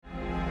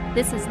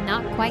This is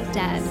Not Quite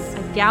Dead,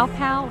 a Gal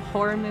Pal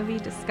horror movie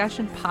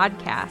discussion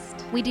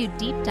podcast. We do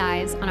deep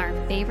dives on our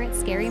favorite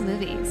scary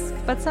movies.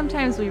 But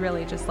sometimes we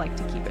really just like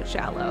to keep it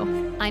shallow.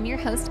 I'm your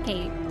host,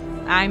 Kate.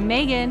 I'm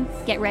Megan.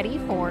 Get ready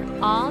for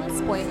all the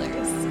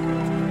spoilers.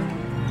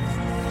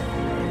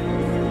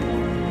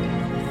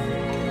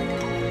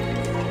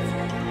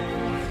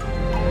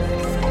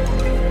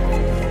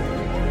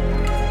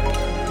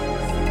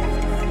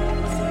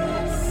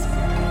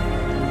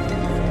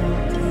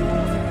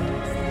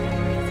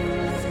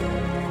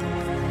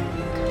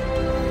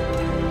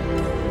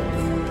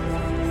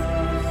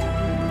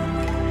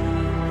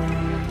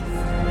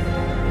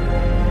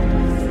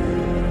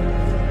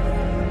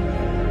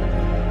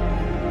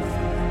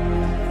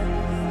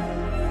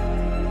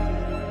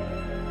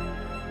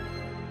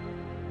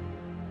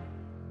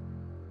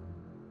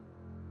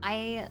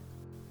 I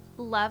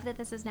love that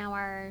this is now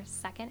our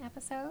second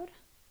episode.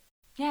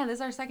 Yeah, this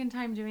is our second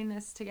time doing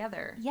this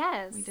together.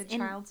 Yes. We did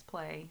Child's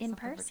Play. In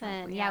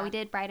person. Yeah, we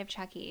did Bride of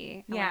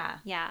Chucky. Yeah.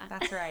 Yeah.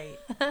 That's right.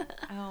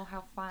 Oh,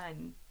 how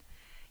fun.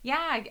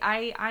 Yeah,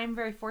 I'm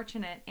very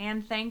fortunate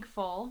and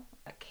thankful.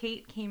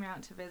 Kate came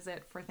out to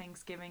visit for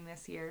Thanksgiving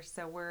this year,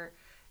 so we're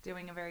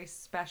doing a very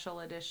special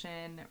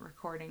edition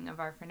recording of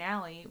our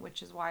finale,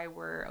 which is why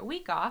we're a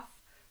week off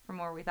from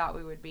where we thought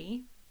we would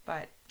be,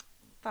 but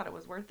thought it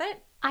was worth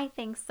it. I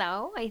think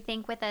so. I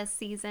think with a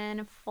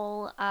season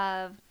full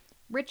of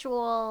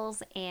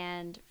rituals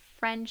and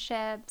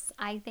friendships,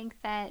 I think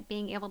that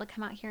being able to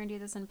come out here and do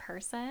this in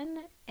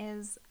person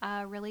is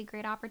a really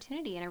great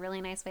opportunity and a really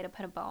nice way to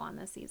put a bow on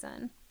this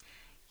season.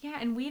 Yeah,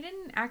 and we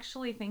didn't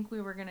actually think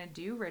we were going to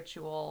do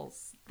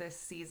rituals this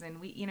season.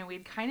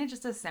 We'd kind of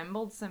just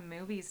assembled some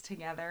movies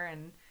together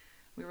and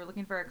we were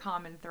looking for a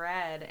common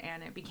thread,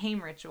 and it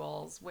became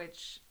rituals,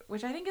 which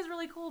I think is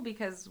really cool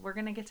because we're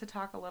going to get to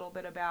talk a little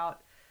bit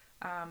about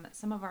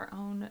some of our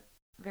own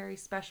very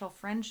special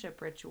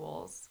friendship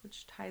rituals,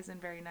 which ties in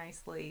very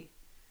nicely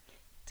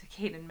to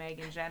Kate and Meg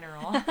in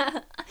general.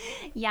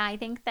 Yeah, I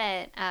think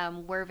that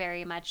we're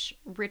very much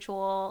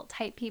ritual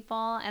type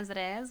people as it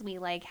is. We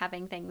like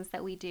having things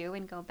that we do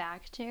and go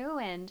back to,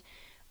 and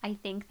I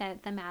think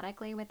that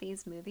thematically with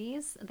these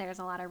movies, there's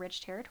a lot of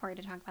rich territory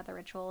to talk about the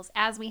rituals,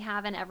 as we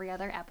have in every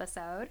other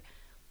episode.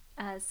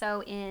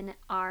 So in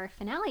our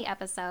finale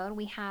episode,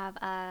 we have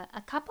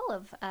a couple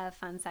of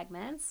fun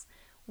segments.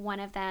 One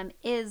of them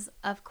is,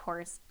 of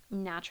course,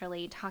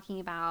 naturally talking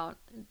about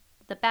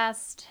the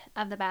best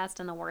of the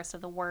best and the worst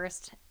of the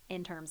worst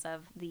in terms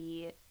of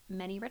the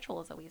many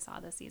rituals that we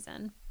saw this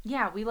season.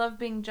 Yeah, we love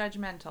being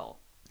judgmental.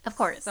 Of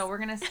course. So we're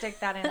going to stick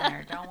that in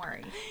there. Don't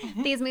worry.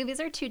 These movies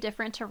are too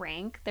different to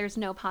rank. There's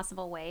no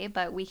possible way,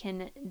 but we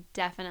can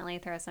definitely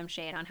throw some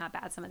shade on how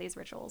bad some of these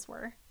rituals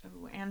were.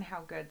 Ooh, and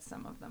how good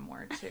some of them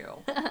were, too.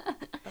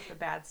 But the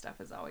bad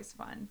stuff is always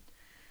fun.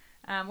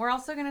 We're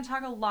also going to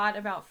talk a lot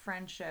about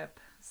friendship.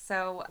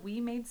 So we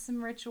made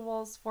some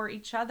rituals for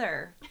each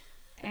other.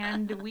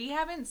 And we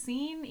haven't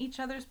seen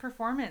each other's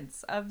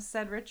performance of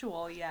said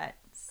ritual yet.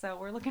 So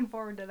we're looking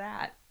forward to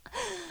that.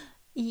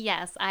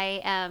 Yes,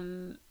 I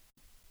am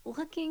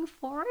looking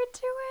forward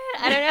to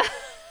it. I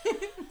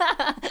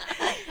don't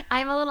know.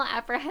 I'm a little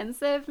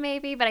apprehensive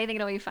maybe, but I think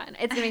it'll be fun.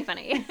 It's going to be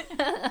funny.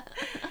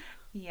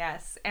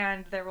 Yes,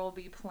 and there will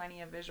be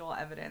plenty of visual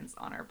evidence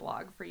on our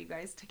blog for you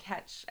guys to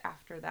catch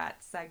after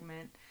that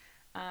segment.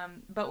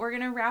 But we're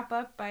going to wrap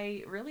up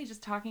by really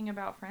just talking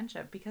about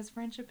friendship, because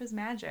friendship is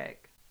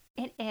magic.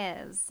 It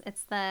is.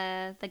 It's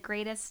the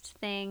greatest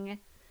thing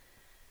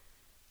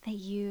that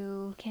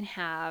you can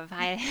have,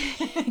 I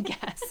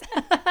guess.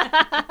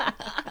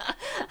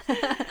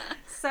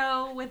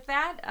 So with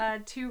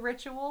that, 2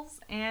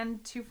 rituals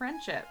and 2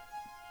 friendship.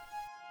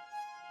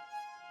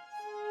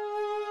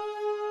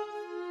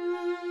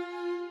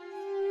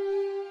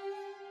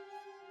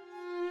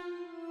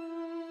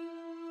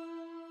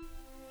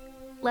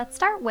 Let's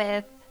start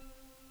with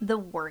the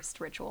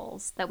worst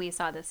rituals that we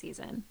saw this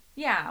season.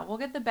 Yeah, we'll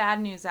get the bad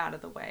news out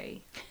of the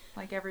way,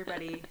 like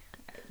everybody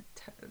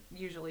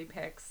usually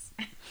picks.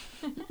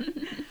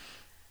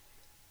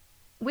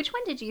 Which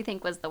one did you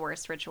think was the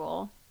worst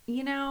ritual?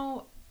 You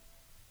know,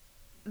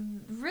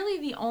 really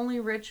the only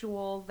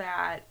ritual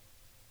that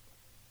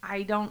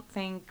I don't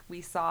think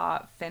we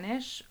saw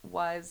finish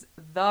was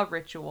The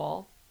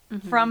Ritual.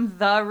 Mm-hmm. From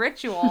The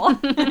Ritual.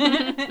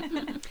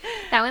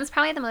 That one's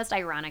probably the most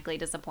ironically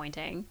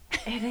disappointing.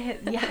 It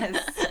is,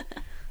 yes.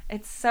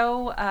 It's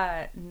so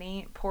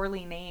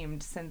poorly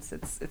named, since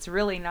it's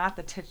really not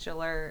the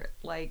titular,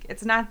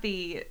 it's not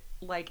the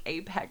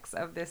apex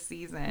of this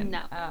season.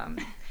 No.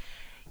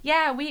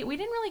 Yeah, we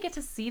didn't really get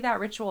to see that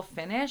ritual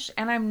finish,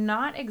 and I'm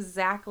not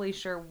exactly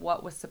sure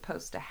what was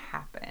supposed to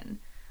happen.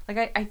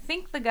 I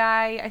think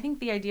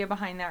the idea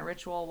behind that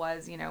ritual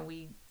was,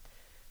 we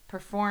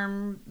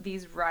perform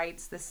these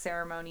rites, this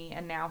ceremony,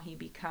 and now he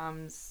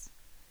becomes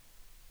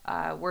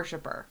a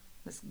worshiper.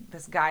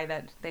 This guy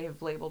that they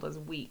have labeled as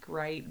weak,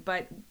 right?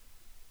 But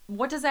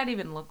what does that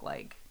even look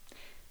like?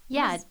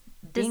 Yeah. What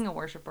does being a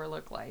worshiper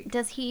look like?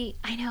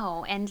 I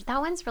know. And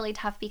that one's really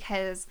tough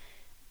because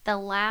the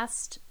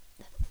last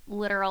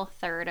literal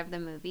third of the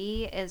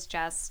movie is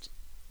just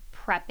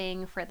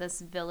prepping for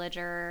this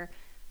villager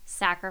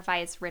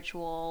sacrifice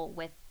ritual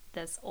with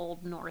this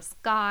old Norse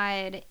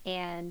god,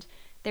 and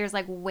there's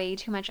like way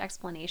too much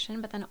explanation,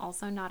 but then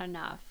also not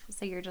enough.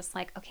 So you're just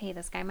like, okay,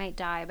 this guy might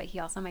die, but he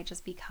also might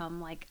just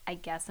become like, I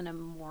guess, an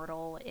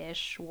immortal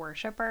ish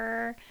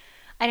worshiper.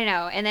 I don't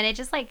know. And then it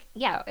just like,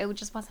 yeah, it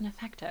just wasn't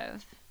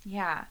effective.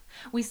 Yeah.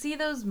 We see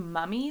those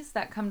mummies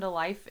that come to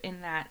life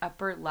in that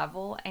upper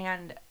level,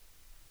 and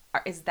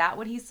is that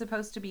what he's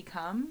supposed to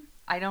become?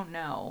 I don't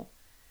know.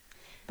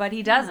 But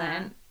he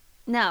doesn't.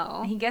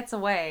 No. He gets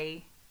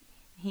away.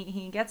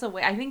 He gets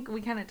away. I think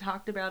we kind of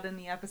talked about in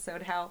the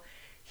episode how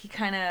he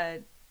kind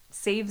of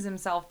saves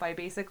himself by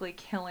basically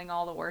killing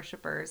all the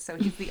worshipers. So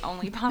he's the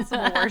only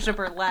possible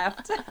worshiper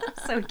left.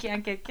 So he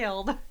can't get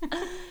killed.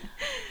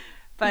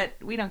 But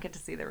we don't get to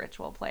see the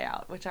ritual play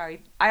out, which I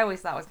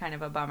always thought was kind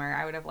of a bummer.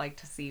 I would have liked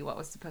to see what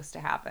was supposed to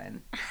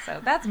happen.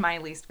 So that's my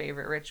least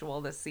favorite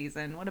ritual this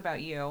season. What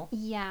about you?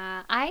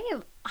 Yeah, I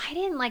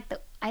didn't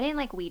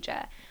like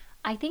Ouija.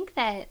 I think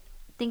that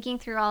thinking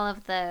through all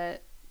of the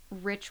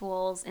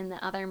rituals in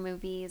the other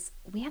movies,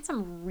 we had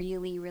some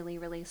really, really,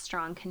 really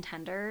strong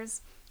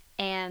contenders.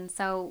 And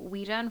so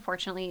Ouija,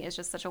 unfortunately, is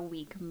just such a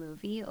weak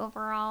movie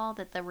overall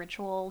that the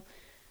ritual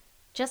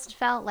just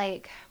felt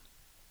like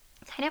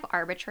kind of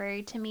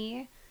arbitrary to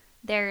me.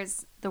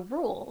 There's the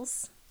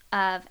rules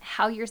of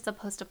how you're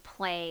supposed to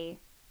play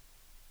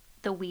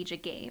the Ouija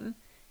game,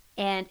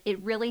 and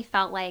it really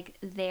felt like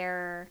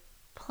their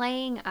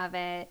playing of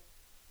it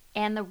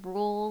and the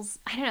rules,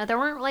 I don't know, there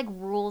weren't like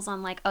rules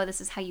on like, oh,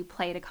 this is how you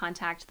play to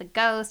contact the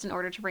ghost in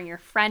order to bring your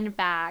friend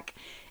back.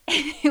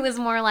 It was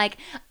more like,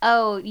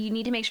 oh, you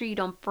need to make sure you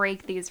don't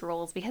break these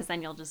rules because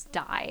then you'll just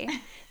die.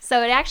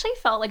 So it actually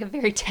felt like a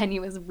very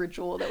tenuous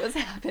ritual that was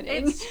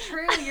happening. It's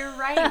true, you're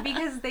right,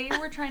 because they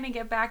were trying to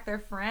get back their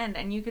friend,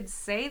 and you could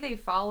say they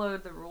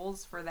followed the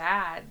rules for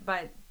that,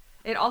 but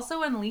it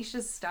also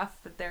unleashes stuff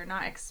that they're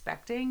not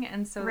expecting,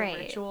 and so Right.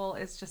 the ritual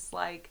is just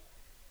like,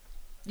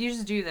 you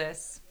just do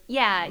this.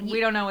 Yeah. We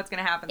don't know what's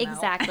going to happen, though.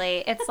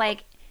 Exactly.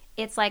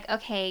 It's like,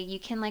 okay, you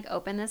can like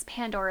open this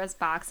Pandora's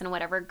box and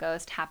whatever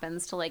ghost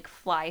happens to like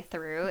fly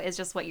through is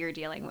just what you're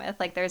dealing with.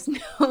 Like there's no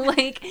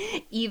like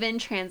even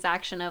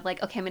transaction of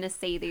like, okay, I'm going to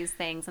say these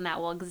things and that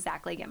will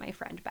exactly get my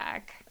friend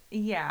back.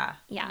 Yeah.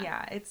 Yeah.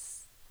 Yeah.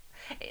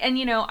 And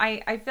you know,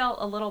 I felt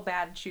a little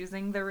bad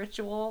choosing the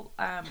ritual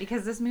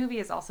because this movie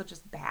is also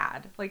just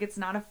bad. Like it's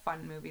not a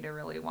fun movie to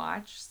really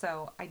watch.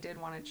 So I did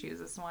want to choose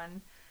this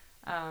one.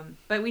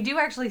 But we do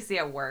actually see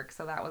it work.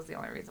 So that was the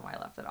only reason why I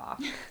left it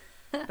off.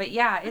 But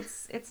yeah,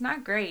 it's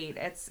not great.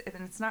 It's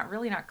not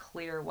really not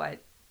clear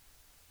what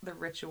the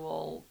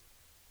ritual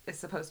is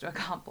supposed to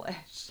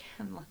accomplish,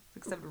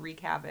 except wreak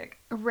havoc.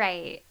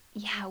 Right.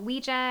 Yeah.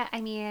 Ouija,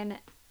 I mean,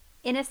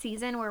 in a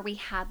season where we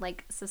had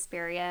like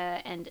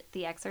Suspiria and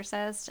The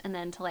Exorcist, and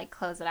then to like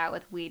close it out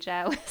with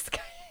Ouija was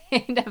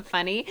kind of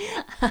funny.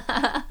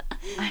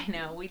 I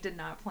know, we did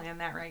not plan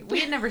that right. We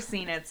had never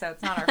seen it, so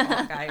it's not our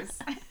fault, guys.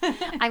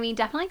 I mean,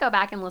 definitely go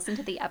back and listen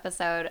to the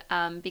episode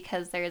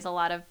because there's a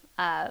lot of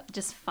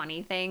just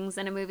funny things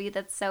in a movie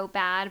that's so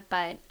bad.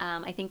 But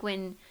I think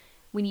when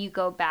you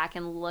go back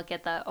and look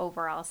at the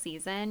overall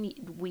season,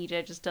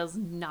 Ouija just does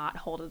not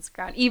hold its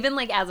ground. Even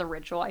like as a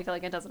ritual, I feel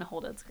like it doesn't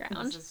hold its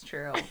ground. This is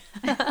true.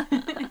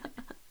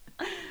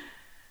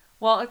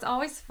 Well, it's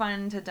always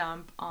fun to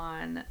dump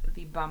on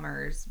the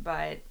bummers,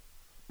 but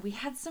we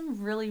had some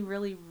really,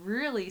 really,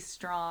 really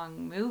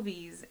strong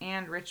movies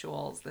and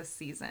rituals this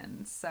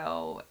season.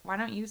 So why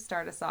don't you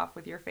start us off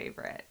with your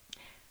favorite?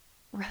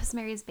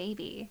 Rosemary's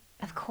Baby,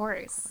 of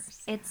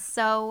course. Yeah. It's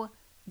so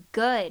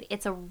good.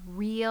 It's a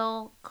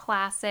real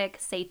classic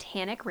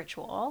satanic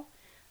ritual.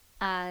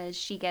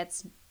 She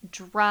gets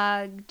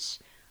drugged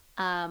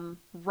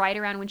right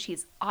around when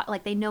she's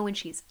like they know when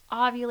she's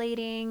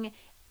ovulating.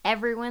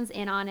 Everyone's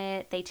in on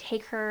it. They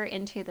take her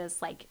into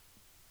this like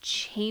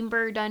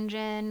chamber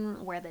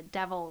dungeon where the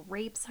devil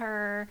rapes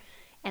her,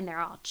 and they're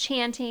all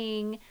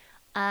chanting.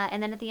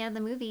 And then at the end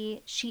of the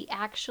movie, she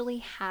actually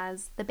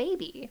has the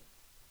baby.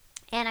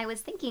 And I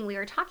was thinking, we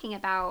were talking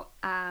about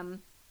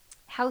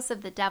House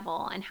of the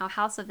Devil and how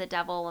House of the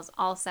Devil was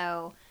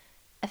also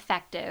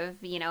effective,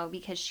 you know,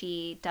 because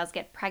she does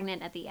get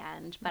pregnant at the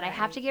end. But Right. I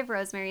have to give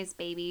Rosemary's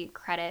Baby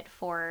credit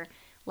for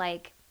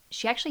like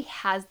she actually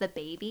has the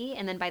baby,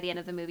 and then by the end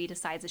of the movie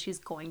decides that she's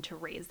going to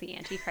raise the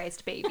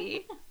Antichrist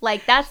baby.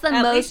 Like that's the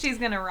At most least she's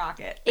gonna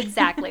rock it.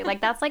 exactly. Like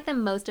that's like the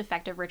most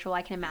effective ritual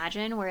I can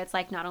imagine, where it's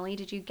like not only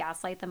did you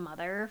gaslight the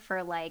mother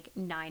for like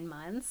 9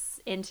 months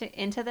into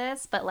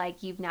this, but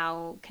like you've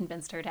now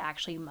convinced her to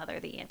actually mother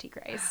the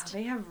Antichrist.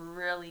 They have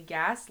really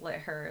gaslit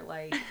her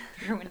like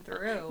through and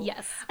through.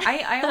 Yes.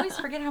 I always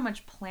forget how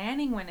much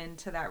planning went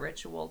into that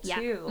ritual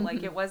too. Yeah.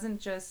 Like it wasn't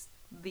just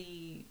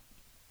the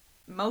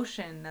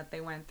motion that they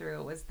went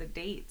through, it was the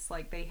dates.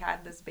 Like they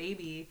had this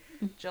baby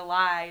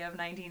July of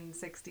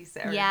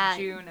 1966 or Yeah.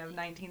 June of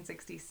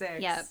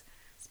 1966 Yep.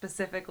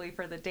 specifically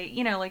for the date.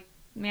 You know, like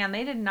man,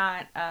 they did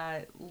not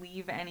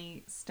leave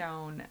any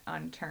stone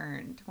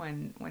unturned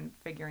when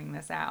figuring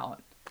this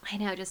out. I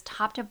know, just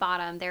top to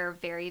bottom, they're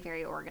very,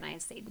 very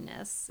organized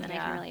Satanists, and I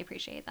can Yeah. really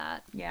appreciate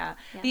that. Yeah.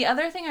 Yeah. The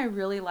other thing I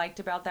really liked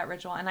about that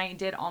ritual, and I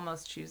did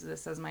almost choose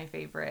this as my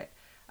favorite,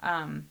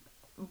 um,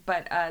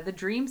 but the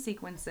dream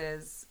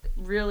sequences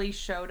really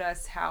showed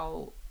us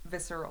how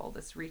visceral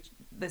this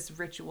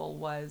ritual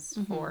was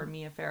Mm-hmm. for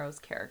Mia Farrow's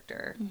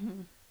character.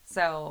 Mm-hmm.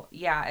 So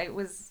yeah, it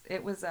was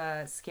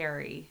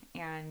scary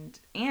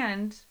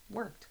and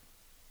worked.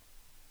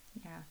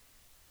 Yeah.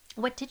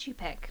 What did you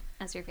pick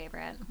as your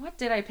favorite? What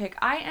did I pick?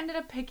 I ended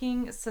up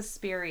picking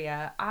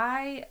Suspiria.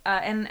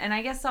 And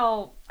I guess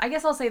I'll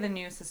say the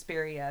new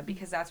Suspiria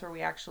because that's where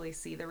we actually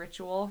see the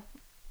ritual.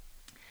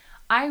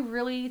 I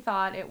really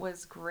thought it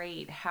was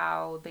great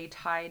how they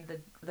tied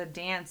the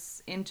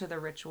dance into the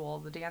ritual.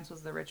 The dance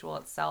was the ritual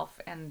itself,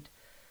 and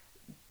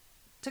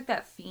took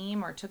that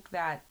theme or took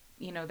that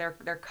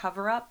their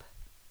cover up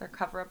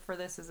for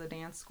this is a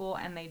dance school,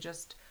 and they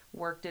just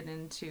worked it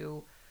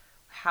into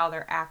how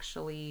they're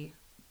actually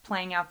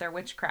playing out their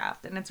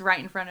witchcraft, and it's right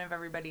in front of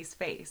everybody's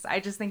face. I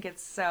just think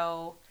it's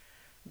so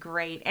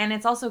great, and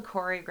it's also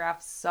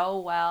choreographed so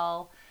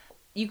well.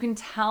 You can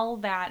tell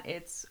that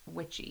it's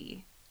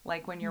witchy.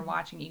 Like when you're Mm-hmm.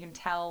 watching, you can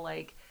tell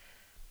like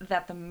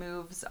that the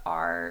moves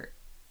are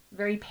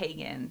very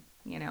pagan.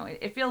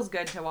 It feels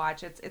good to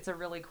watch. It's a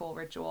really cool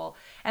ritual,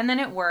 and then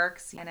it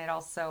works, and it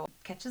also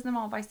catches them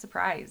all by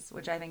surprise,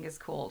 which I think is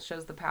cool. It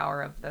shows the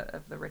power of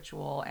the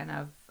ritual and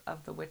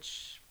of the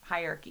witch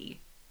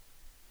hierarchy.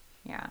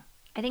 Yeah.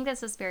 I think the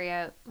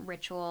Suspiria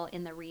ritual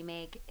in the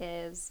remake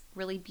is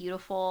really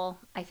beautiful.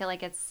 I feel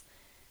like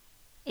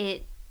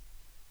it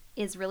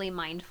is really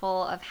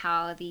mindful of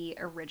how the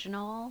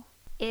original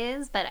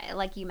is, but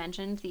like you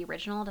mentioned, the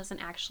original doesn't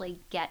actually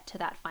get to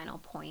that final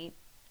point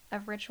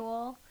of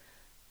ritual.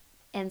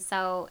 And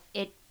so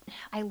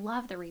I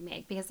love the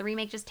remake because the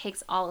remake just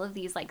takes all of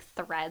these like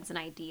threads and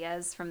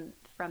ideas from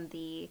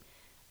the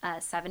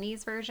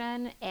 70s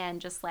version and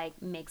just like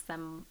makes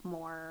them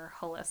more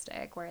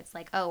holistic, where it's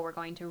like, oh, we're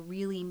going to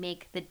really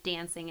make the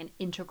dancing an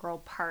integral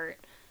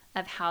part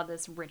of how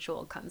this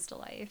ritual comes to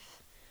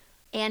life.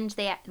 And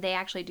they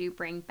actually do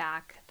bring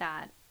back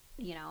that,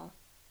 you know,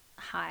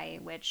 high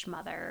witch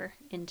mother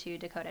into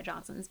Dakota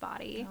Johnson's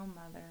body. Oh,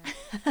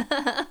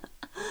 mother.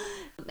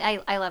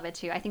 I love it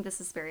too. I think the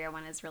Suspiria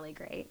one is really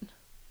great.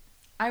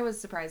 I was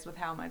surprised with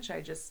how much I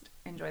just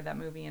enjoyed that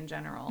movie in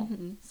general.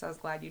 Mm-hmm. So I was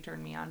glad you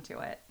turned me on to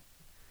it.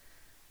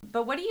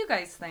 But what do you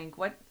guys think?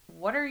 What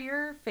are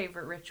your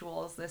favorite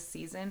rituals this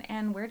season,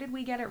 and where did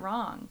we get it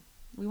wrong?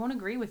 We won't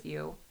agree with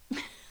you.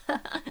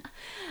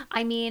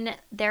 I mean,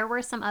 there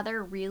were some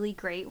other really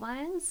great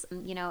ones.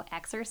 You know,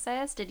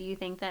 Exorcist. Did you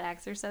think that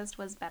Exorcist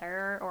was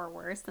better or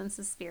worse than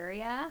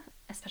Suspiria?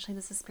 Especially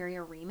the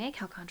Suspiria remake?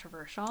 How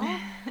controversial.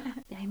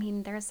 I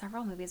mean, there are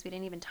several movies we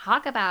didn't even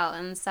talk about.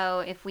 And so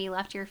if we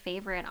left your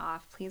favorite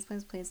off, please,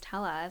 please, please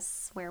tell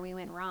us where we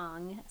went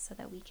wrong so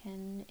that we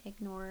can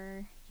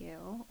ignore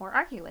you or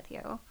argue with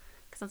you.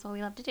 Because that's what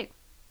we love to do.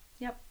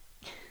 Yep.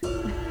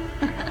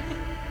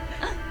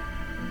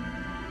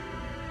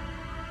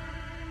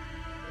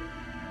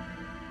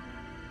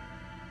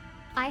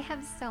 I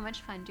have so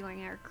much fun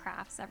doing our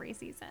crafts every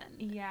season.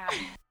 Yeah.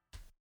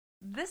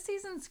 This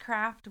season's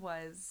craft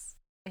was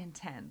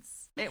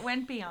intense. It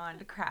went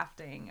beyond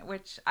crafting,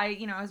 which I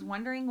was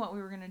wondering what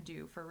we were going to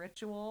do for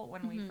ritual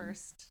when we Mm-hmm.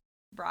 first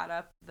brought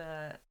up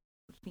the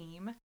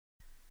theme.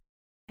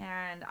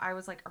 And I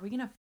was like, are we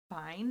going to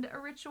find a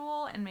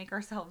ritual and make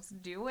ourselves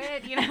do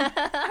it?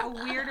 How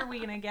weird are we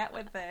going to get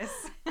with this?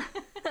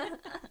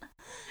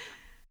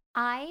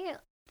 I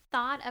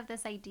thought of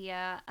this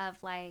idea of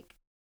like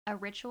a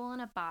ritual in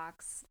a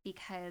box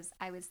because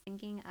I was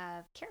thinking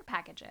of care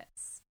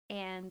packages.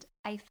 And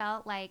I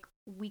felt like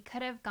we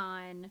could have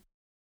gone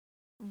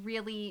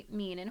really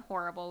mean and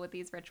horrible with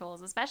these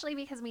rituals, especially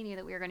because we knew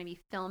that we were going to be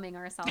filming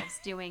ourselves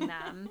doing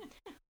them.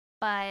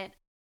 But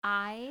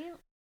I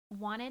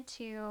wanted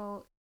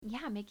to,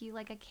 yeah, make you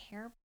like a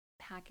care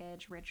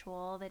package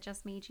ritual that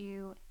just made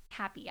you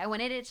happy. I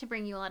wanted it to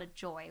bring you a lot of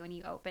joy when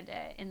you opened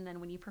it and then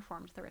when you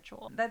performed the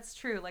ritual. That's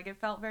true. Like it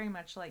felt very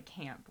much like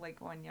camp. Like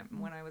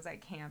when I was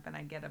at camp and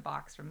I'd get a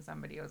box from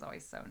somebody, it was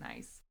always so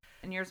nice.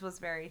 And yours was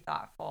very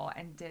thoughtful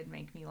and did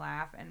make me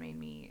laugh and made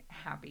me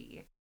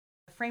happy.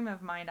 The frame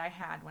of mind I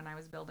had when I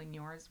was building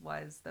yours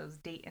was those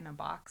date in a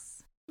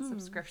box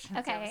subscription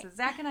Okay. services.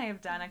 Zach and I have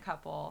done a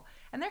couple,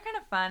 and they're kind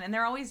of fun, and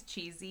they're always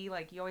cheesy.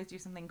 Like you always do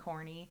something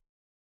corny.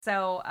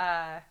 So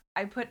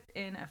I put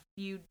in a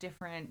few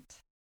different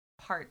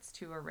parts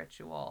to a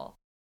ritual,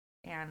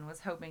 and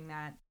was hoping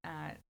that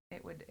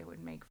it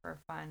would make for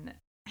a fun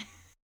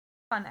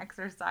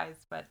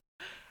exercise. But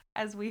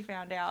as we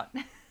found out,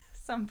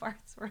 some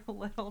parts were a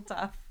little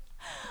tough.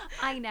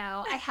 I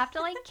know. I have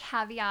to like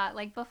caveat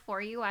like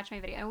before you watch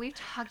my video, and we've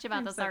talked about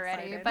I'm this so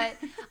already, excited.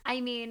 but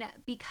I mean,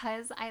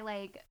 because I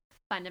like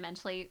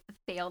fundamentally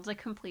failed to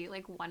complete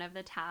like one of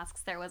the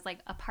tasks, there was like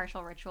a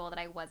partial ritual that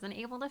I wasn't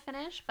able to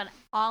finish, but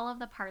all of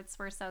the parts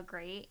were so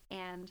great.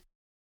 And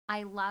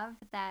I love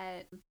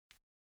that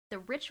the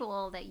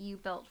ritual that you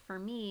built for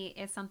me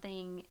is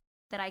something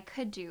that I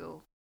could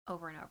do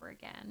over and over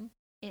again.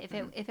 If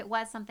it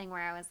was something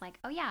where I was like,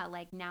 oh yeah,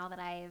 like now that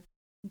I've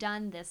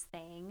done this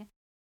thing,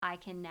 I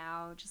can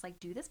now just like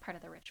do this part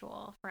of the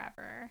ritual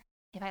forever.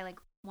 If I like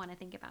want to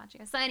think about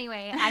you. So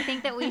anyway, I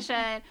think that we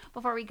should,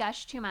 before we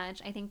gush too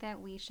much, I think that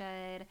we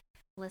should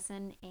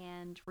listen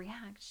and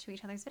react to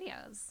each other's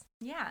videos.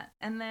 Yeah,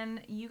 and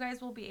then you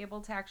guys will be able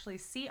to actually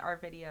see our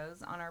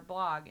videos on our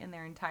blog in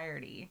their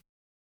entirety.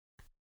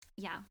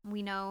 Yeah,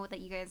 we know that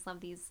you guys love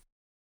these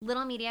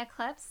little media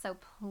clips, so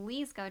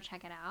please go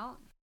check it out.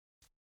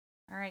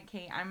 All right,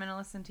 Kate, I'm going to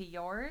listen to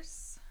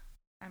yours.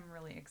 I'm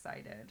really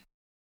excited.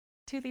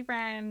 Toothy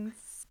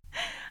friends.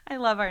 I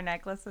love our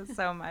necklaces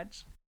so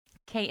much.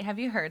 Kate, have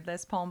you heard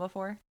this poem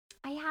before?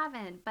 I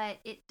haven't, but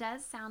it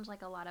does sound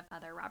like a lot of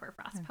other Robert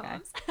Frost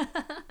poems.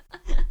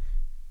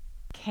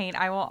 Kate,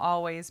 I will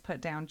always put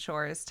down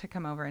chores to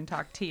come over and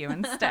talk to you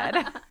instead.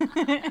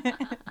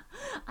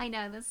 I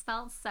know, this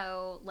felt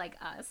so like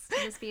us to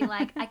just be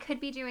like, I could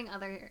be doing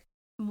other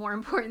more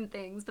important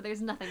things, but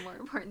there's nothing more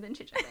important than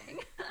chit-chatting.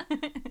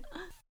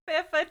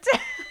 Fifth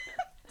attempt.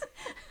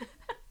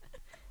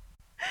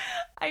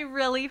 I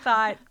really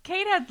thought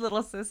Kate had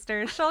little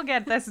sisters. She'll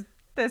get this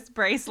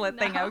bracelet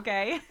thing,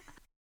 okay?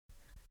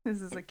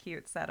 This is a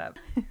cute setup.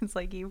 It's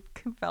like you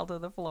fell to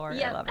the floor.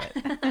 Yep. I love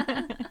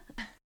it.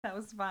 That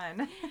was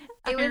fun.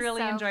 I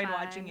really enjoyed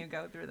watching you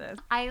go through this.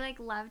 I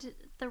loved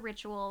the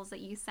rituals that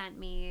you sent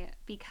me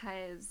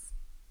because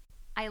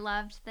I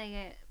loved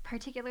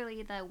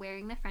particularly the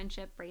wearing the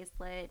friendship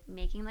bracelet,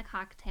 making the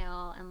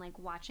cocktail, and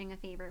watching a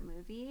favorite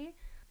movie.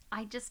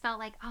 I just felt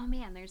like, oh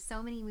man, there's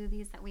so many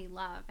movies that we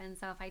love, and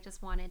so if I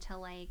just wanted to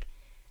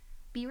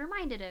be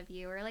reminded of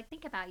you or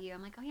think about you,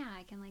 I'm like, oh yeah,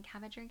 I can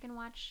have a drink and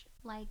watch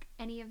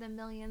any of the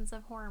millions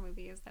of horror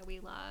movies that we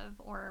love,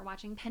 or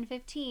watching Pen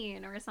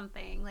 15 or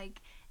something.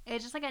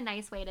 It's just a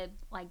nice way to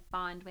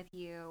bond with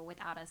you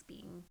without us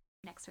being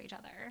next to each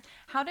other.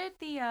 How did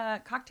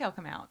the cocktail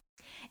come out?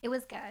 It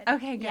was good.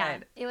 Okay, good. Yeah,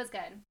 it was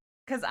good.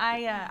 Because I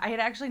had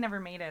actually never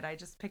made it. I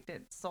just picked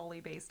it solely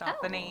based off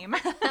the name.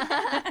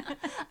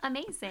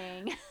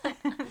 Amazing.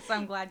 So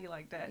I'm glad you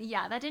liked it.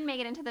 Yeah, that didn't make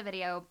it into the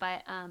video,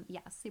 but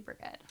yeah, super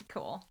good.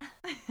 Cool.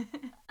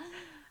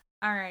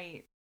 All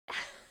right.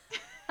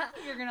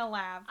 You're going to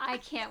laugh. I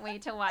can't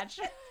wait to watch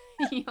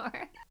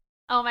your...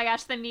 Oh my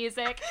gosh, the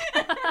music.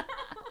 Oh,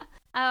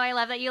 I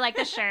love that you like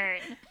the shirt.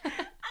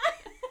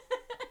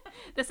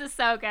 This is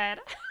so good.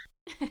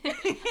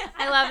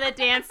 I love the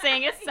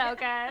dancing. It's so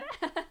good.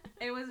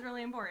 It was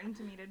really important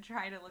to me to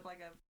try to look like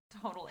a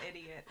total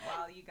idiot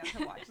while you got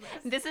to watch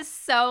this. This is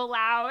so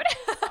loud.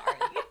 Sorry.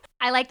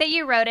 I like that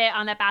you wrote it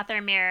on the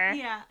bathroom mirror.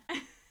 Yeah.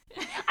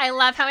 I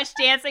love how much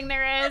dancing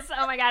there is.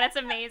 Oh my god, it's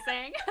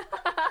amazing.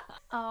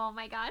 Oh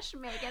my gosh,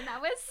 Megan,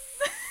 that was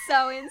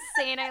so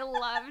insane. I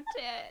loved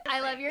it. I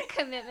love your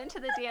commitment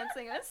to the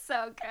dancing. It was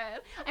so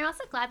good. I'm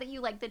also glad that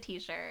you liked the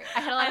t-shirt.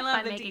 I had a lot of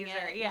fun making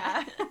it.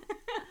 Yeah.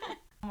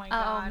 Oh my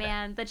god. Oh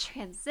man, the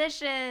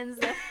transitions,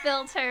 the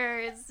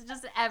filters,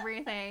 just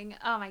everything.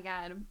 Oh my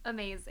god,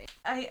 amazing.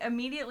 I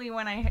immediately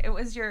it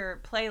was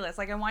your playlist.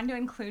 I wanted to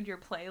include your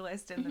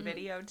playlist in the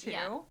video too.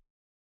 Yeah.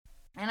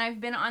 And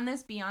I've been on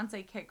this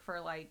Beyonce kick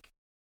for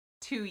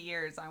 2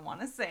 years, I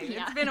want to say.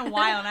 Yeah. It's been a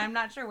while and I'm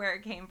not sure where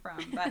it came from.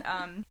 But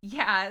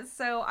yeah,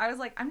 so I was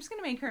like, I'm just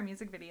going to make her a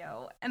music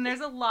video. And there's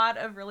a lot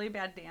of really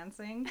bad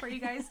dancing for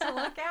you guys to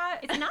look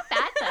at. It's not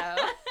bad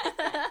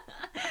though.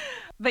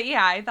 But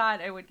yeah, I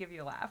thought it would give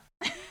you a laugh.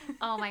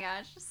 Oh my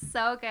gosh,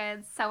 so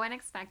good, so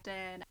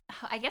unexpected.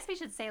 I guess we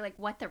should say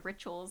what the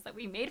rituals that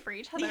we made for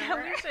each other Yeah,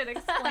 were. We should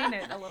explain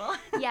it a little.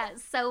 Yeah,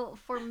 so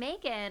for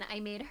Megan, I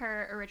made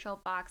her a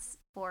ritual box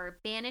for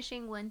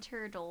banishing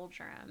winter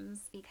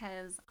doldrums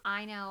because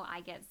I know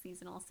I get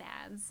seasonal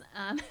sads.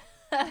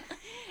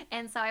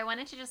 And so I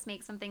wanted to just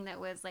make something that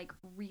was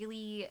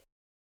really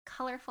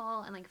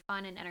colorful and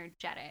fun and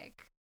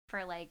energetic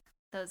for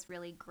those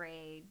really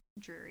gray,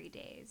 dreary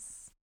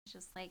days.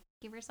 Just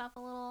give yourself a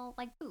little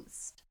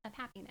boost of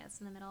happiness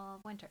in the middle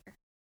of winter.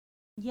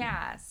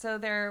 Yeah, so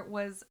there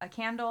was a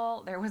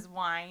candle, there was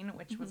wine,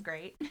 which was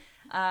great,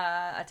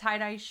 a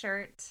tie-dye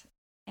shirt,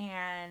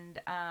 and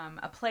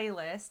a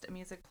playlist, a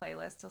music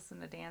playlist to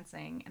listen to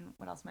dancing. And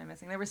what else am I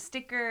missing? There were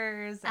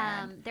stickers.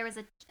 And there was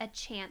a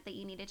chant that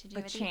you needed to do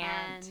at the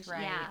end.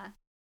 Right. Yeah.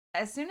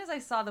 As soon as I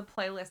saw the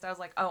playlist, I was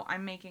like, oh,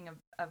 I'm making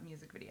a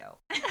music video.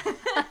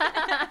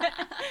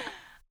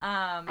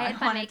 I had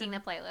fun making the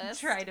playlist.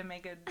 Try to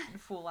make a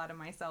fool out of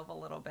myself a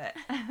little bit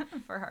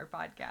for our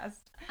podcast.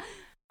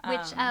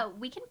 Which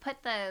we can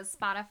put the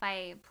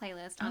Spotify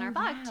playlist on our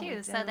blog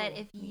too, so that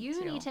if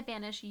you need to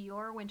banish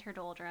your winter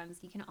doldrums,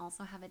 you can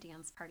also have a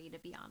dance party to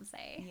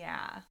Beyonce.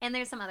 Yeah. And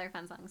there's some other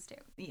fun songs too.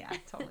 Yeah,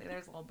 totally.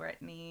 There's little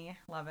Britney.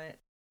 Love it.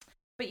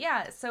 But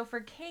yeah, so for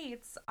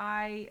Kate's,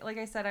 like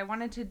I said, I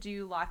wanted to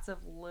do lots of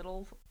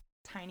little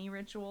tiny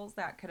rituals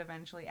that could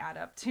eventually add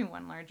up to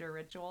one larger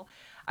ritual.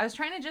 I was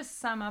trying to just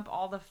sum up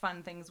all the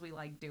fun things we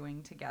like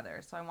doing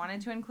together. So I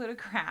wanted to include a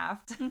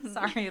craft.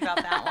 Sorry about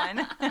that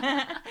one.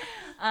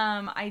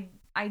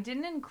 I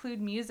didn't include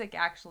music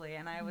actually,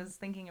 and I was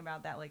thinking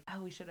about that, like,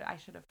 oh, I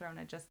should have thrown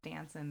a Just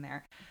Dance in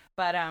there.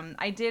 But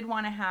I did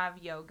want to have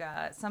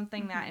yoga,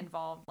 something that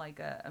involved like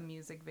a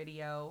music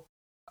video,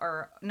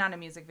 or not a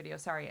music video,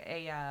 sorry,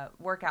 a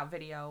workout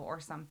video or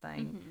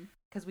something,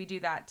 because we do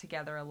that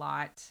together a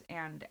lot.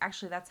 And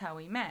actually, that's how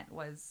we met,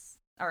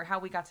 or how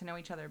we got to know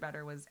each other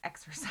better, was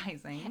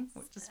exercising,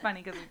 which is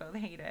funny because we both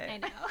hate it. I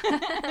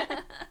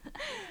know.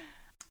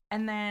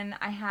 And then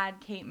I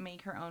had Kate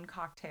make her own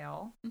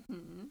cocktail.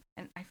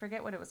 And I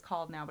forget what it was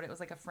called now, but it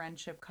was like a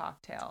friendship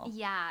cocktail.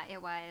 Yeah,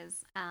 it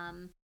was.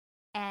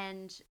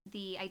 And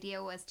the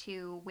idea was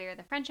to wear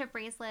the friendship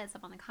bracelets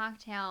up on the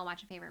cocktail,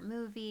 watch a favorite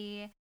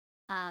movie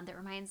that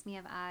reminds me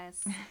of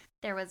us.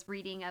 There was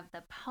reading of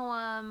the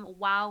poem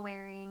while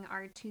wearing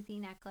our toothy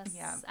necklace.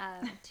 Yeah.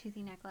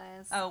 Toothy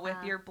necklace. Oh, with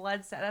your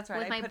blood that's right.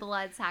 With my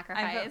blood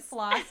sacrifice. I put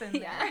floss in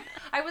there.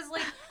 I was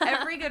like,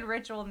 every good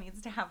ritual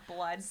needs to have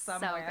blood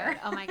somewhere. So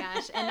good. Oh my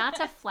gosh. And not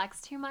to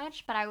flex too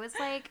much, but I was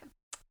like,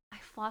 I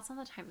floss all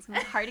the time. It's going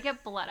to be hard to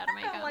get blood out of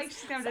my gums. Like,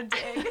 she's going to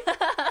dig.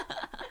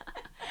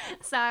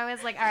 So I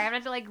was like, all right, I'm going to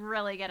have to like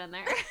really get in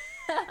there.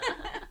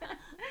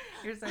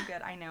 You're so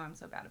good. I know I'm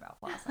so bad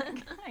about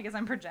flossing. I guess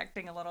I'm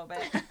projecting a little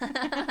bit.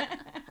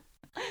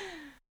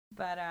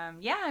 But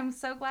yeah, I'm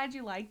so glad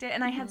you liked it.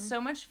 And I had so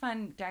much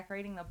fun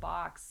decorating the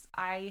box.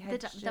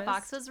 The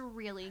box was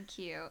really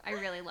cute. I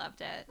really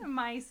loved it.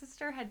 My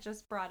sister had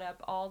just brought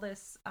up all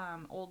this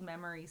old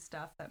memory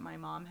stuff that my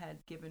mom had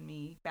given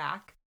me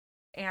back.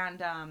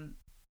 And I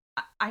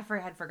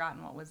had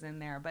forgotten what was in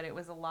there, but it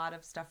was a lot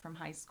of stuff from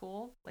high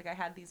school. Like, I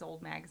had these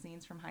old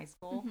magazines from high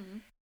school.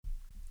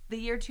 The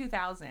year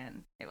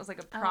 2000. It was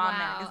like a prom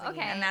magazine.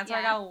 Okay, and that's where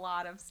I got a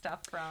lot of stuff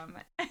from.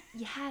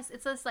 Yes,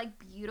 it's this like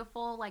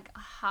beautiful like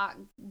hot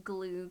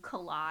glue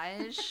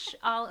collage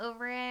all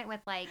over it with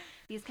like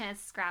these kind of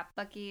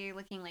scrapbooky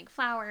looking like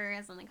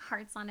flowers and like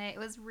hearts on it. It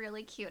was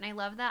really cute. And I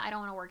love that I don't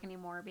want to work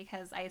anymore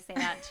because I say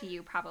that to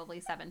you probably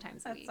 7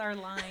 times a week. That's our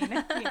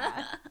line.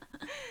 Yeah.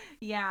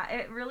 Yeah,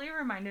 it really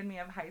reminded me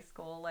of high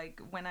school,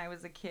 like when I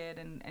was a kid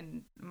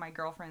and my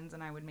girlfriends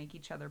and I would make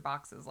each other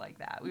boxes like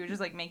that. We would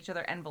just like make each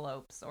other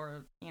envelopes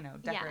or,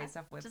 decorate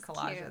stuff with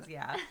collages. Cute.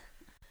 Yeah.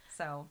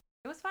 So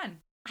it was fun.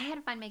 I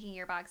had fun making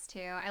your box too.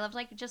 I loved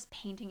like just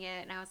painting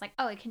it, and I was like,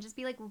 oh, it can just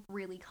be like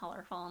really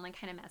colorful and like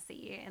kind of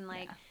messy. And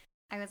like,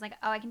 I was like,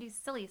 oh, I can do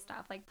silly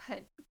stuff like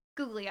put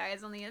googly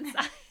eyes on the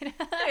inside.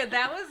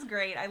 That was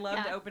great. I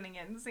loved opening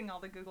it and seeing all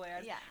the googly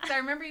eyes. Yeah. So I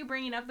remember you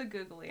bringing up the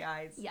googly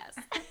eyes. Yes.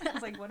 I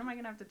was like, what am I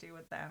going to have to do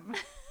with them?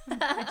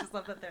 I just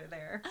love that they're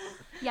there.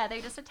 Yeah,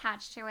 they're just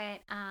attached to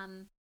it.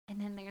 And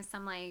then there's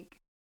some like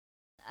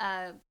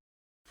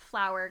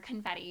flower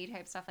confetti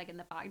type stuff like in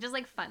the box. Just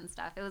like fun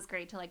stuff. It was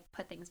great to like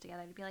put things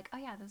together to be like, oh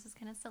yeah, this is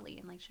kind of silly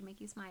and like should make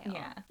you smile.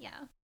 Yeah. Yeah.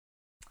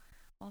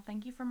 Well,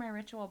 thank you for my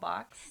ritual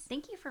box.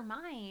 Thank you for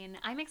mine.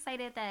 I'm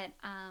excited that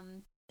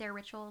there are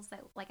rituals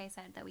that, like I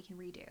said, that we can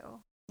redo.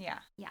 Yeah.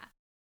 Yeah.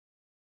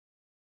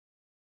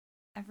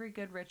 Every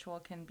good ritual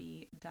can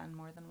be done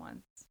more than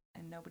once,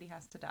 and nobody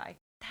has to die.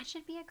 That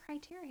should be a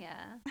criteria.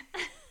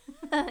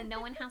 No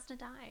one has to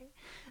die.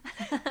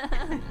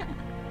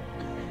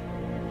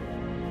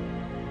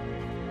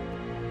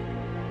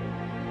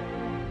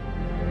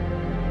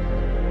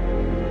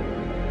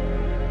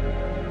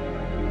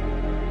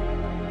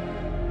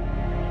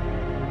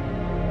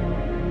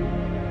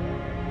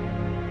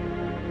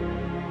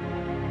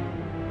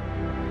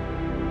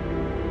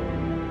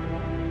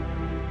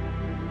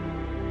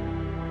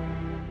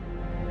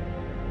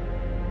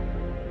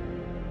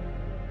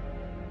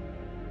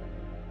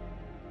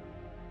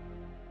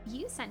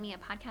 You sent me a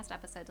podcast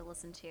episode to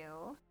listen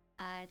to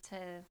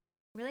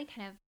really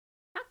kind of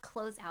not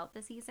close out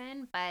the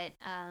season, but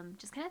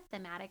just kind of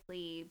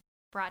thematically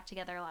brought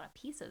together a lot of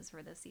pieces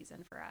for this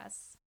season for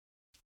us.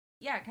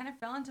 Yeah, it kind of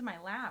fell into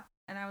my lap,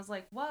 and I was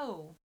like,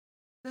 whoa,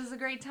 this is a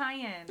great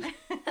tie-in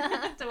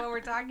to what we're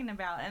talking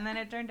about. And then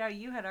it turned out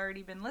you had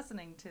already been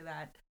listening to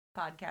that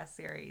podcast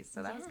series,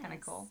 so that was kind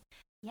of cool.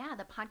 Yeah,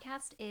 the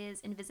podcast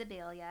is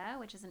Invisibilia,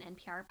 which is an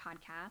NPR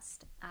podcast,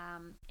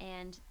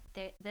 and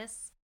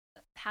this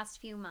past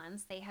few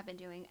months they have been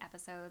doing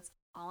episodes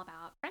all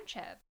about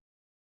friendship,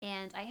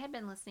 and I had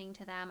been listening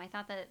to them. I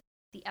thought that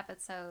the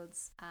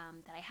episodes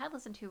that I had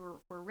listened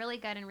to were really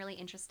good and really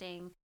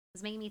interesting. It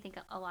was making me think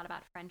a lot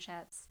about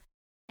friendships.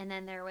 And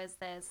then there was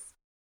this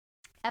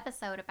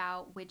episode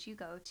about would you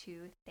go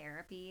to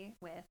therapy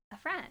with a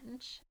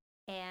friend,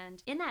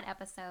 and in that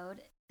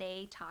episode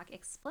they talk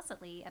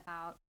explicitly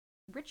about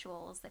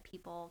rituals that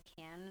people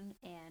can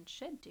and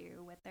should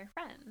do with their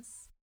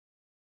friends.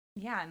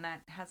 Yeah, and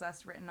that has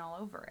us written all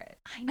over it.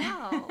 I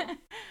know.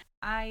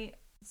 I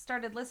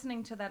started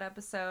listening to that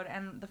episode,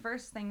 and the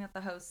first thing that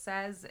the host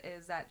says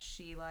is that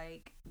she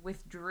like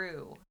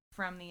withdrew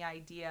from the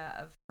idea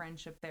of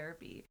friendship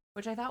therapy,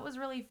 which I thought was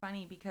really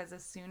funny because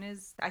as soon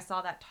as I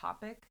saw that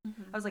topic,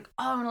 I was like,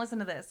 oh, I want to listen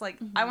to this. Like,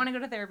 I want to go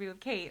to therapy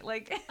with Kate.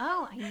 Like,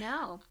 oh, I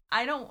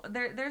know.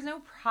 There's no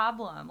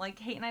problem. Like,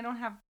 Kate and I don't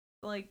have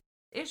like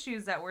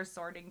issues that we're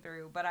sorting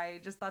through, but I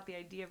just thought the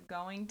idea of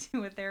going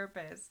to a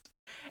therapist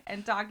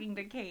and talking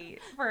to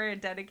Kate for a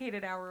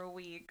dedicated hour a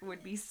week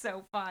would be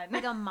so fun.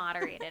 Like a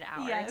moderated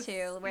hour Yes,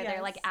 too, where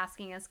they're like yes.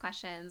 asking us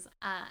questions.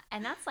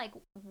 And that's like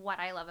what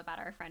I love about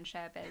our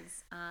friendship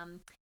is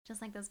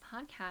just like this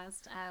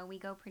podcast, we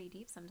go pretty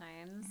deep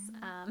sometimes.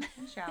 And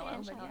shallow,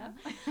 And but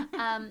shallow.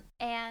 yeah.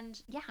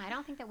 And yeah, I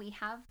don't think that we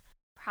have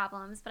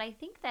problems, but I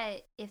think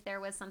that if there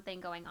was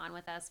something going on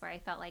with us where I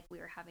felt like we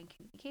were having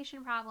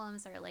communication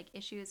problems or like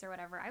issues or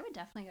whatever, I would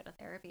definitely go to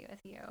therapy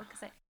with you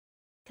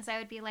because I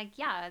would be like,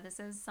 yeah, this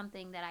is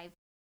something that I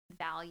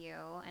value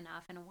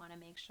enough and want to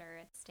make sure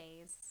it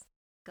stays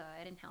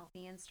good and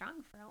healthy and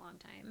strong for a long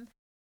time.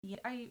 Yeah,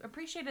 I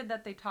appreciated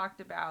that they talked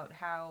about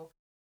how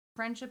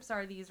friendships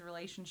are these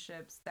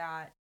relationships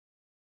that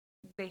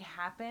they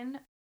happen,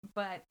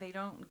 but they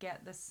don't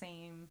get the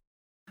same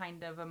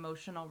kind of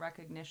emotional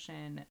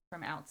recognition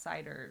from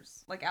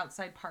outsiders, like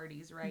outside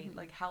parties, right? Mm-hmm.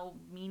 Like how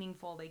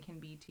meaningful they can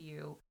be to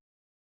you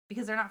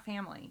because they're not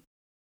family.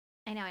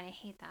 I know, and I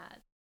hate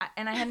that.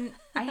 And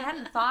I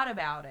hadn't thought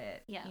about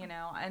it, Yeah.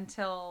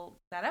 until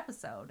that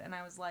episode, and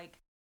I was like,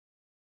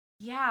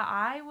 yeah,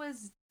 I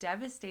was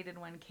devastated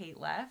when Kate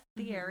left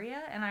the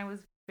area, and I was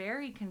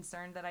very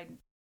concerned that I'd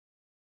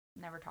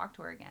never talk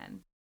to her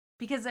again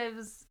because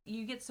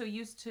you get so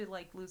used to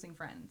like losing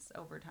friends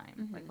over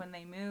time, like when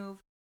they move.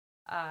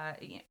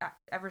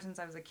 Ever since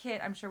I was a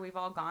kid, I'm sure we've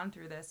all gone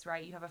through this,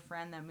 right? You have a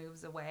friend that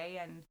moves away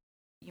and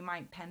you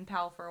might pen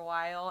pal for a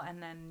while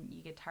and then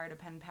you get tired of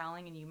pen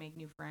paling and you make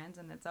new friends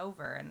and it's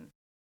over. And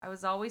I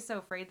was always so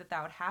afraid that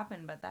that would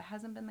happen, but that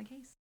hasn't been the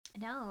case.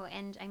 No,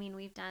 and I mean,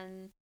 we've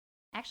done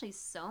actually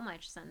so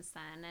much since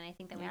then, and I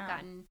think that we've Yeah.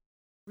 gotten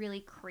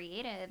really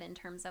creative in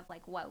terms of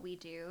like what we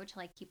do to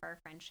like keep our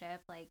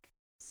friendship like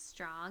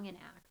strong and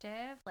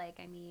active.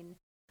 Like, I mean,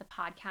 the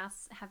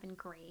podcasts have been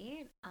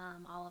great.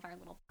 All of our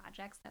little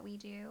projects that we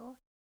do,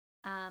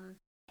 and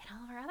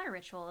all of our other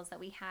rituals that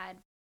we had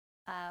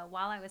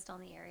while I was still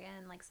in the area,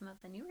 and like some of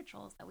the new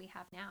rituals that we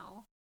have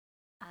now.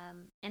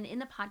 And in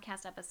the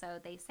podcast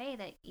episode, they say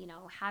that,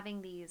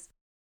 having these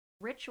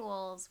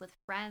rituals with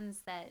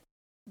friends that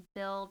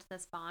build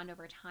this bond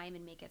over time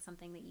and make it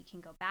something that you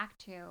can go back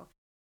to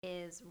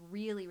is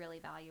really, really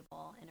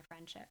valuable in a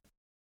friendship.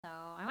 So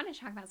I want to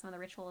talk about some of the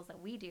rituals that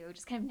we do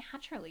just kind of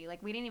naturally.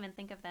 Like, we didn't even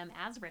think of them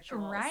as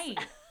rituals. Right.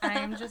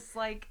 I'm just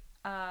like,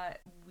 for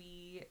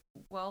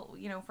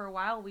a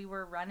while we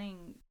were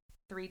running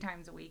 3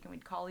 times a week and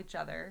we'd call each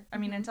other. I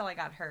mean, until I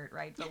got hurt,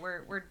 right? So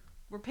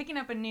we're picking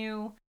up a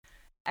new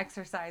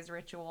exercise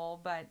ritual,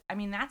 but I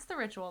mean that's the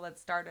ritual that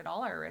started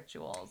all our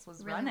rituals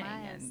was Really running.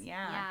 was. And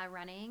Yeah,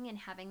 running and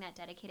having that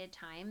dedicated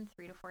time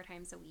 3 to 4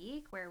 times a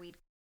week where we'd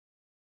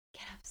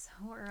get up so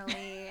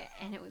early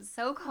and it was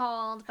so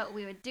cold, but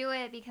we would do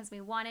it because we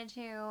wanted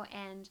to.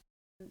 And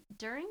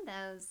during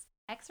those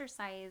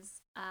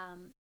exercise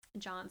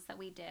jaunts that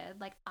we did,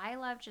 like, I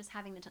love just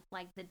having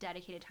the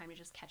dedicated time to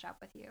just catch up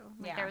with you.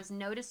 Like, there was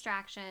no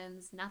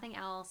distractions, nothing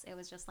else. It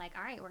was just like,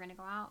 all right, we're gonna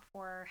go out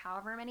for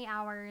however many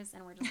hours,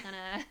 and we're just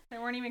gonna. There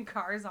weren't even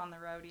cars on the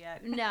road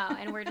yet. No,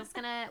 and we're just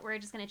gonna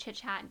chit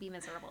chat and be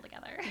miserable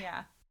together.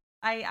 Yeah.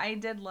 I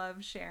did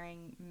love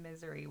sharing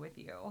misery with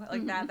you.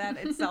 Like that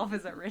itself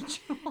is a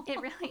ritual. It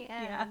really is.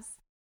 Yeah.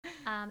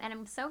 And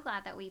I'm so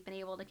glad that we've been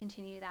able to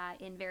continue that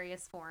in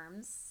various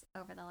forms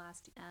over the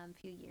last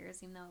few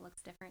years, even though it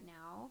looks different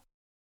now.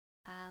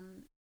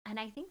 And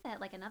I think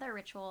that like another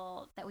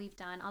ritual that we've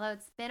done, although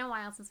it's been a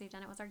while since we've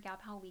done it, was our Gal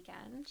Pal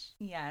weekend.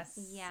 Yes.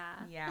 Yeah.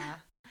 Yeah.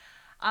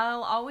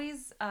 I'll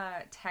always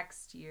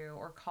text you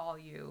or call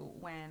you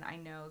when I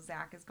know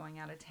Zach is going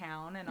out of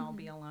town and I'll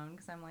be alone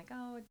because I'm like,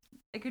 oh,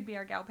 it could be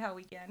our Gal Pal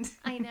weekend.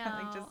 I know.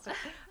 Like just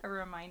a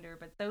reminder.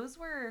 But those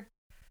were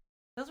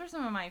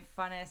some of my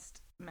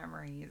funnest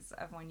memories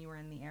of when you were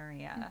in the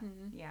area.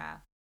 Yeah.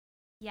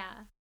 Yeah.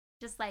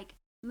 Just like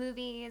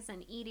movies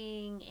and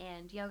eating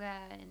and yoga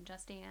and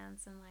Just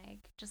Dance and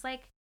like just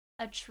like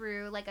a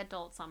true like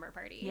adult slumber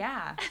party.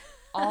 Yeah.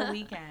 All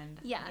weekend.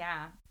 Yeah.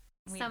 Yeah.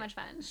 So much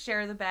fun.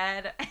 Share the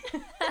bed,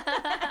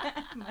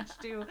 much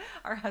to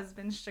our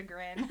husband's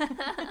chagrin.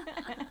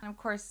 And of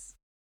course,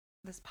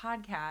 this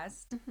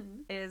podcast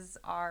is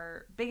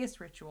our biggest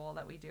ritual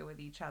that we do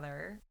with each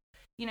other.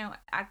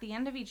 At the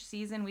end of each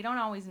season, we don't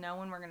always know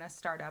when we're going to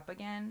start up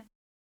again,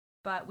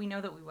 but we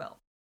know that we will.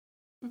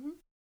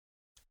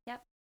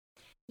 Yep.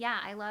 Yeah,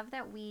 I love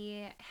that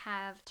we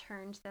have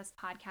turned this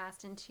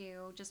podcast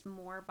into just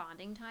more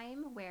bonding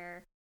time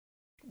where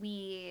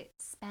we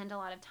spend a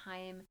lot of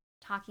time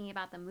talking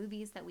about the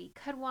movies that we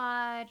could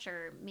watch,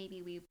 or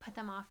maybe we put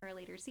them off for a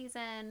later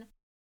season.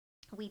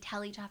 We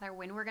tell each other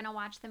when we're going to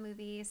watch the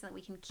movie so that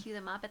we can queue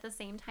them up at the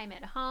same time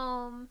at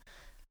home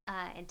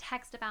and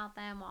text about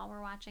them while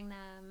we're watching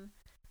them.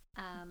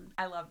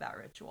 I love that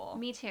ritual.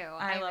 Me too.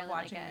 I love really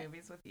watching like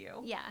movies with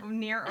you. Yeah.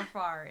 Near or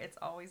far, it's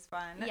always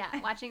fun.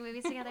 Yeah, watching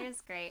movies together is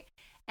great.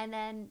 And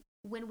then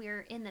when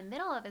we're in the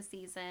middle of a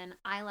season,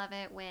 I love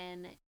it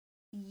when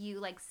you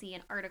like see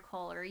an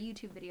article or a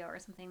YouTube video or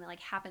something that like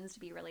happens to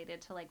be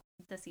related to like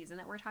the season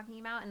that we're talking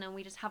about, and then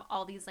we just have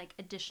all these like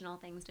additional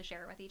things to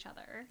share with each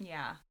other.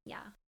 Yeah.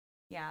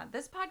 Yeah.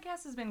 This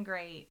podcast has been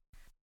great.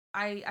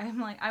 I'm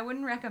like, I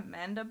wouldn't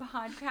recommend a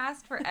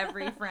podcast for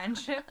every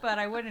friendship, but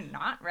I wouldn't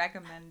not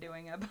recommend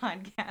doing a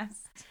podcast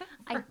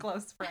for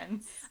close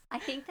friends. I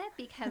think that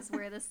because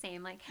we're the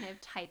same, like, kind of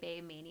type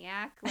A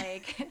maniac,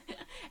 like,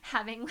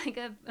 having, like,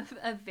 a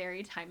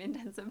very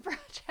time-intensive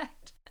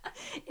project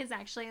is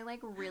actually, like,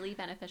 really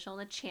beneficial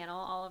to channel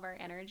all of our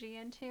energy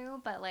into.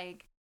 But,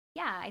 like,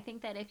 yeah, I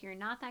think that if you're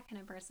not that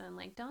kind of person,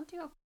 like, don't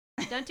do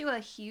a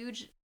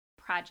huge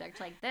project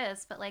like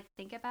this, but like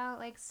think about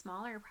like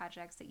smaller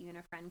projects that you and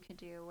a friend could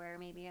do, where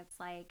maybe it's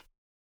like,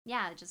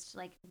 yeah, just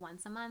like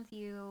once a month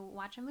you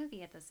watch a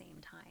movie at the same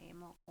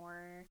time,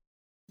 or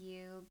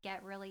you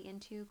get really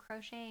into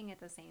crocheting at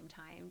the same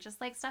time,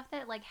 just like stuff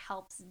that like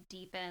helps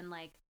deepen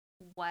like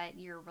what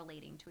you're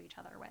relating to each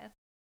other with.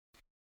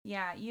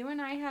 Yeah, you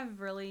and I have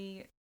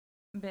really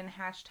been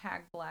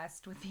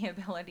 #blessed with the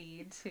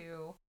ability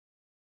to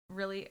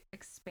really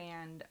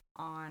expand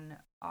on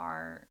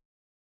our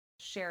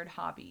shared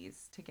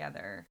hobbies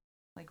together.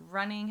 Like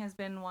running has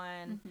been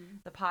one. Mm-hmm.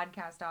 The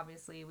podcast,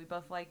 obviously, we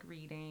both like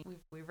reading.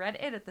 We read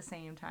it at the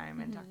same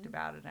time and talked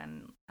about it,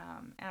 and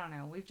I don't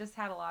know, we've just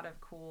had a lot of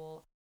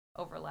cool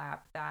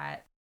overlap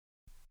that,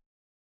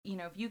 you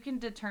know, if you can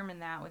determine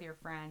that with your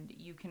friend,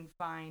 you can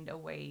find a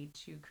way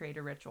to create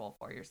a ritual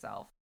for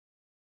yourself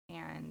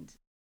and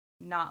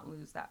not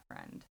lose that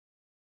friend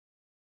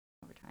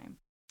over time.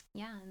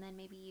 Yeah, and then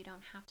maybe you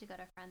don't have to go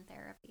to friend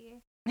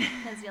therapy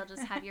because you'll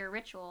just have your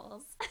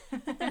rituals.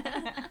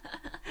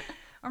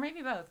 Or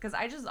maybe both, because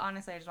I just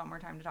want more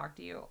time to talk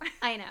to you.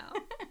 I know.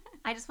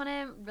 I just want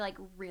to like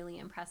really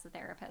impress the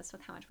therapist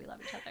with how much we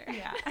love each other.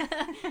 Yeah.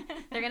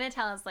 They're going to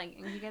tell us like,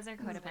 you guys are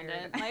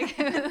codependent. Like,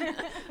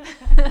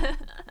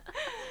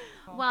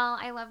 well,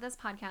 I love this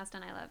podcast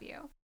and I love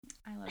you.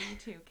 I love you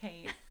too,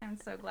 Kate. I'm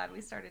so glad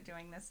we started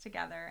doing this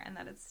together and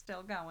that it's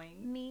still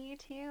going. Me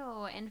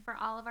too. And for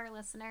all of our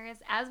listeners,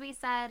 as we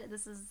said,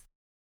 this is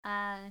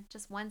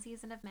just one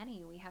season of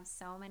many. We have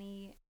so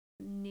many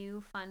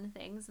new fun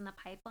things in the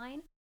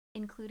pipeline,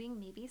 including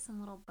maybe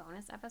some little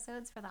bonus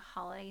episodes for the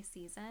holiday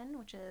season,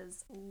 which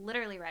is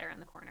literally right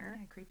around the corner.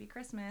 Yeah, creepy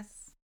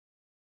Christmas.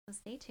 So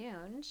stay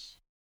tuned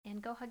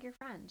and go hug your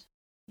friend.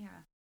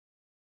 Yeah.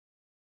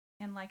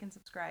 And like and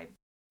subscribe.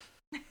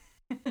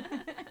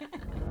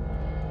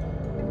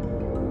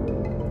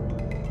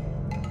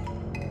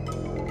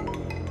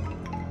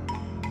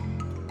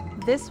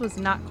 This was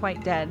Not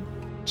Quite Dead.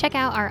 Check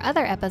out our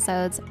other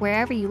episodes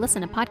wherever you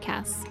listen to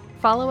podcasts.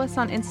 Follow us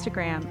on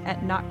Instagram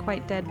at Not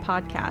Quite Dead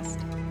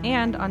Podcast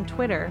and on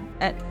Twitter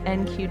at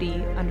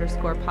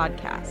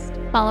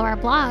NQD_podcast. Follow our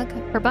blog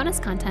for bonus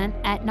content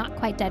at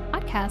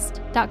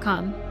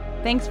notquitedeadpodcast.com.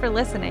 Thanks for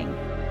listening.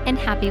 And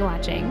happy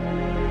watching.